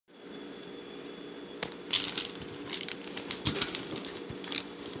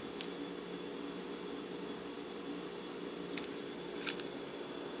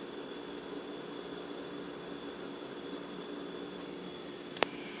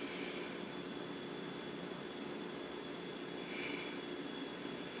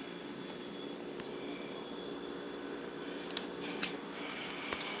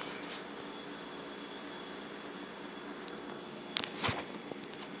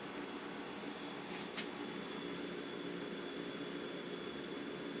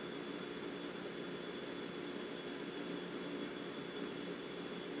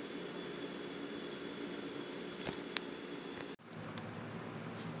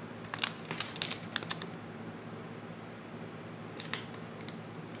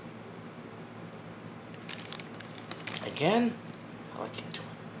again. How I can do it.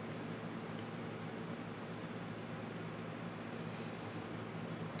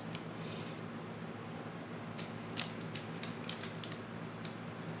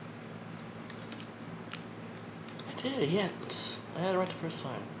 I did it, yeah. I had it right the first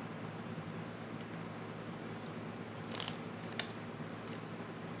time.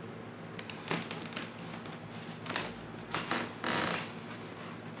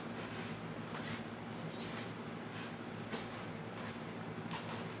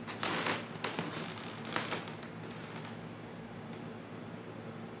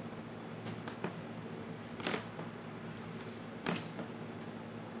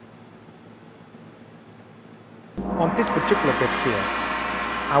 On this particular bed here,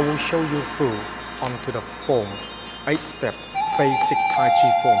 I will show you through onto the form, 8-step basic Tai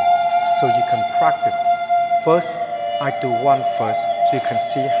Chi form, so you can practice. First, I do one first, so you can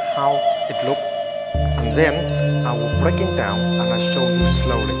see how it looks, and then I will break it down and I show you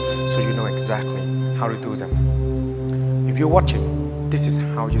slowly, so you know exactly how to do them. If you're watching, this is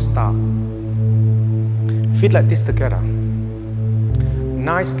how you start. Feet like this together.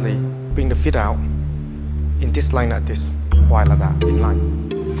 Nicely bring the feet out in this line like this, while like that, in line.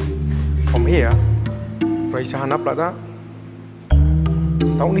 From here, raise your hand up like that.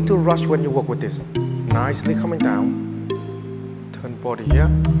 Don't need to rush when you work with this. Nicely coming down. Turn body here,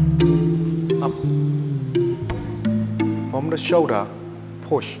 up. From the shoulder,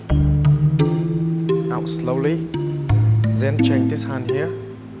 push. Out slowly. Then change this hand here.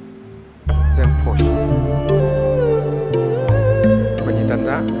 Then push. When you've done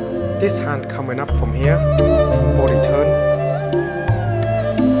that, this hand coming up from here, body turn,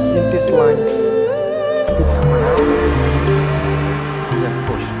 in this line, feet coming out, then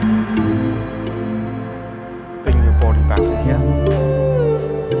push. Bring your body back in here,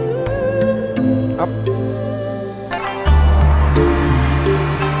 up,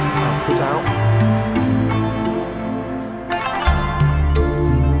 and feet out,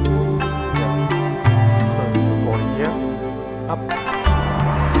 then turn your body here, up.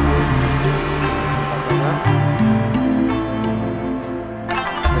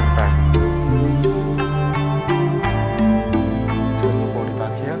 Then back. Turn your body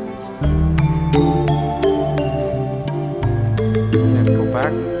back here. Then go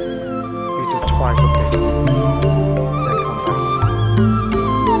back. You do twice of this. Then come back.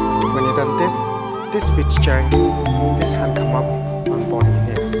 When you've done this feet change. This hand come up and body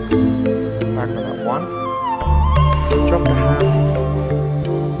here. Back on that one. Drop your hand.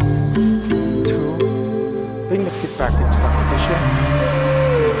 Bring the feet back into that position.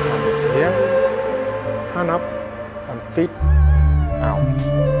 Hand up here. Hand up and feet out.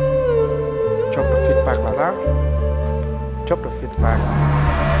 Drop the feet back like that. Drop the feet back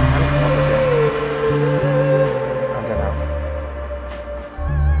and come up again. And then out.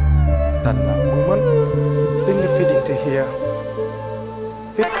 Done that movement. Bring the feet into here.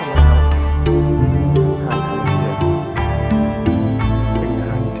 Feet coming out. Hand coming to here. Bring the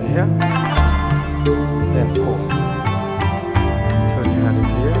hand into here. Then pull. Turn your hand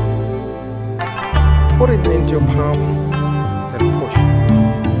into here. Put it into your palm. Then push.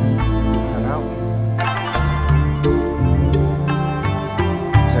 And out.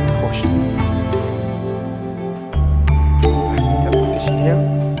 Then push. Back in that position here.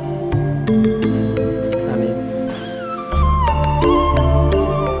 And in.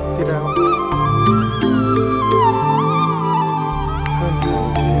 Feet out. Turn your hand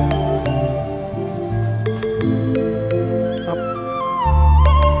into here. Up,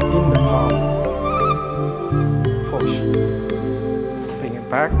 in the palm, push, bring it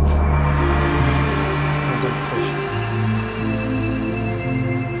back, and then push,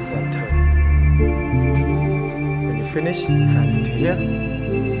 then turn. When you finish, hand into here, and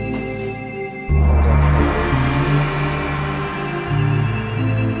then hand out.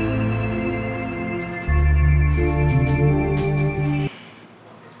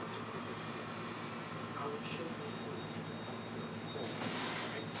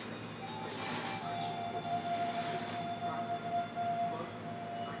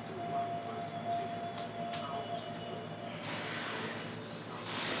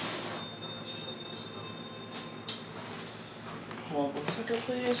 Hold on 1 second,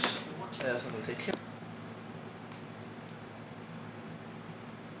 please. I have something to take care of.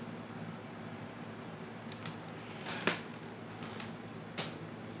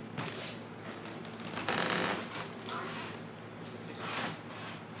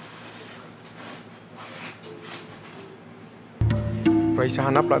 Raise your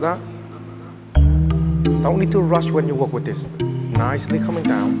hand up like that. Don't need to rush when you work with this. Nicely coming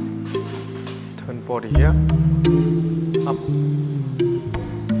down. Turn body here. Up.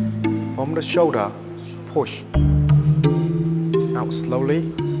 From the shoulder, push. Out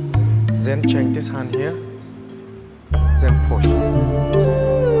slowly. Then change this hand here. Then push.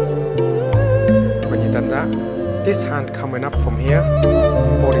 When you've done that, this hand coming up from here,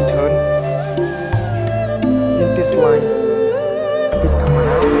 body turn. In this line, feet coming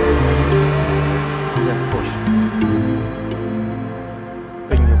out. Then push.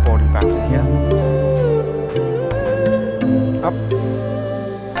 Bring your body back in here. Up.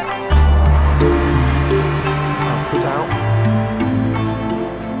 Foot out.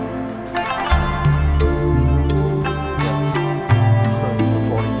 Curve the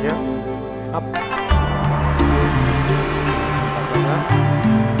body here. Up. Back like that.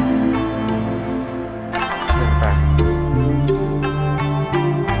 Then back.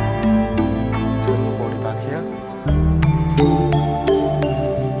 Turn your body back here.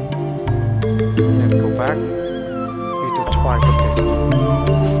 Then go back. You do twice of this.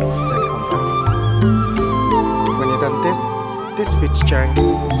 Then come back. When you've done this feet change.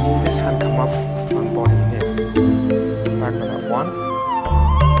 This hand come up on body here. Back like that. 1.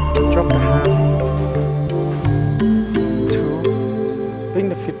 Drop the hand. 2. Bring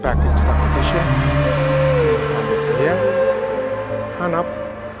the feet back into that position. Hand into here. Hand up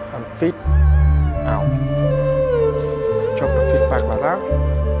and feet out. Drop the feet back like that.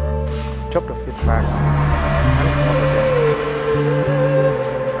 Drop the feet back and come up again.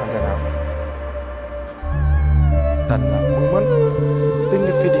 Hands out. Done that movement. Bring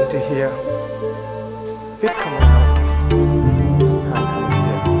the feet into here. Feet coming out. Hand coming to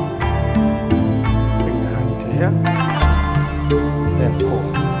here. Bring the hand into here. Then pull.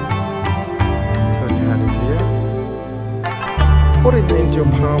 Turn your hand into here. Put it into your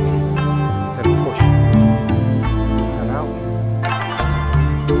palm. Then push. And out.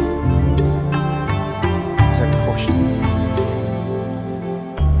 Then push.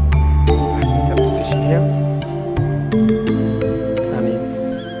 Back in that position here. And in.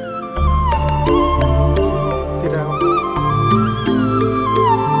 Feet out.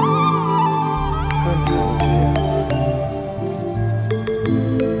 Turn your hand into here.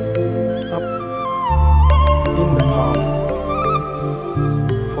 Up. In the palm.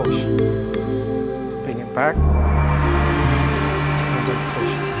 Push. Bring it back. And then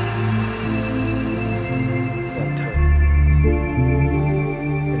push. Then turn.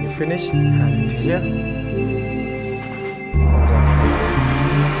 When you finish, hand into here. And then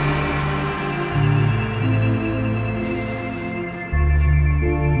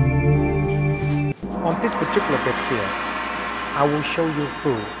on this particular bit here, I will show you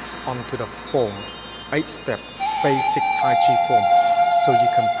through onto the form, 8-step basic Tai Chi form, so you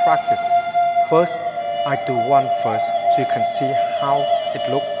can practice. First, I do one first, so you can see how it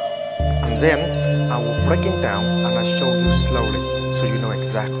looks, and then I will break it down and I show you slowly, so you know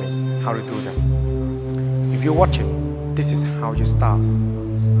exactly how to do them. If you're watching, this is how you start.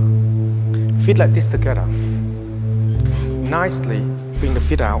 Feet like this together. Nicely bring the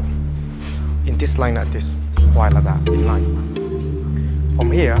feet out in this line like this, wide like that, in line.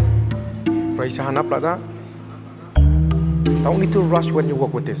 From here, raise your hand up like that. Don't need to rush when you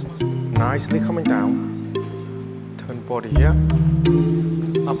work with this. Nicely coming down. Turn body here.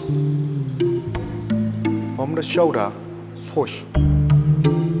 Up. From the shoulder, push.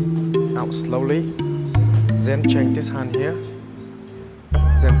 Out slowly. Then change this hand here.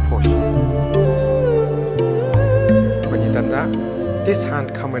 Then push. When you've done that, this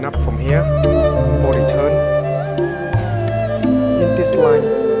hand coming up from here. Body turn. In this line.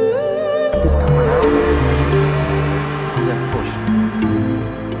 Feet coming out. Then push.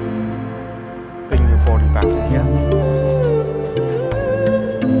 Bring your body back in here.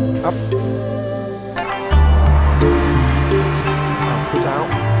 Up. And foot out.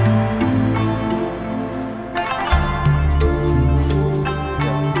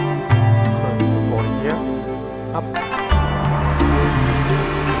 Then curve your body here. Up.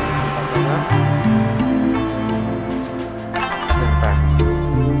 Back like that. Then back.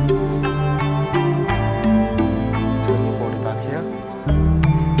 Turn your body back here.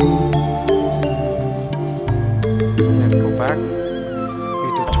 Then go back. You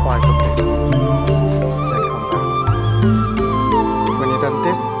do twice of this. Then come back. When you've done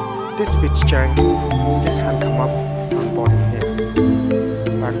this feet change. This hand come up and body here.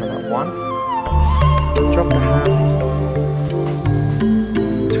 Back like that. 1. Drop the hand.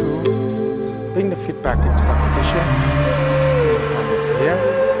 2. Bring the feet back into that position. Hand into here.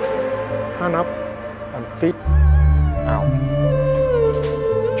 Hand up and feet out.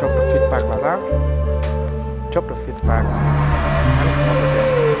 Drop the feet back like that. Drop the feet back and come up again.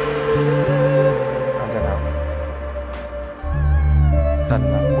 Hands and out. Done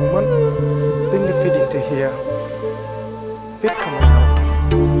that movement. Bring the feet into here. Feet coming out.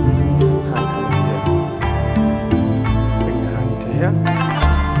 Hand coming to here. Bring the hand into here.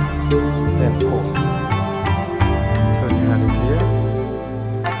 Then pull. Turn your hand into here.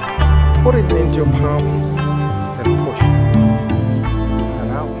 Put it into your palm. Then push.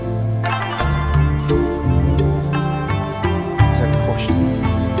 And out. Then push.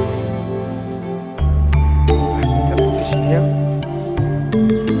 Back in that position here.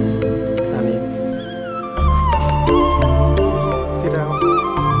 And in. Feet out.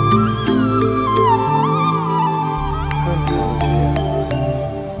 Turn your hand into here.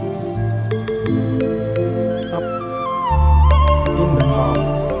 Up. In the palm.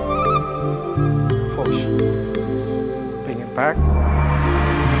 Push. Bring it back.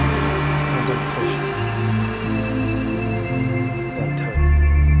 And then push. Then turn.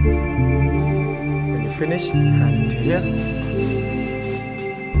 When you finish, hand into here. And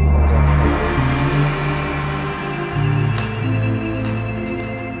then hand out.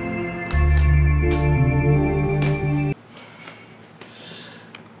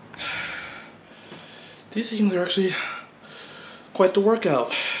 These things are actually quite the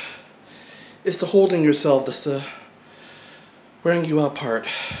workout. It's the holding yourself that's the wearing you out part.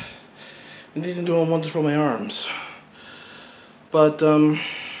 And these are doing wonders for my arms. But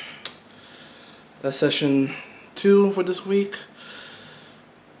that's session 2 for this week.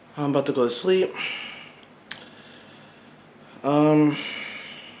 I'm about to go to sleep.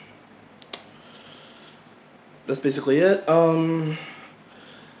 That's basically it.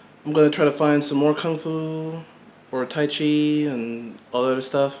 I'm gonna try to find some more Kung Fu or Tai Chi and all that other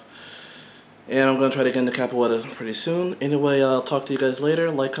stuff. And I'm gonna try to get into Capoeira pretty soon. Anyway, I'll talk to you guys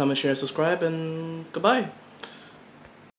later. Like, comment, share, and subscribe, and goodbye.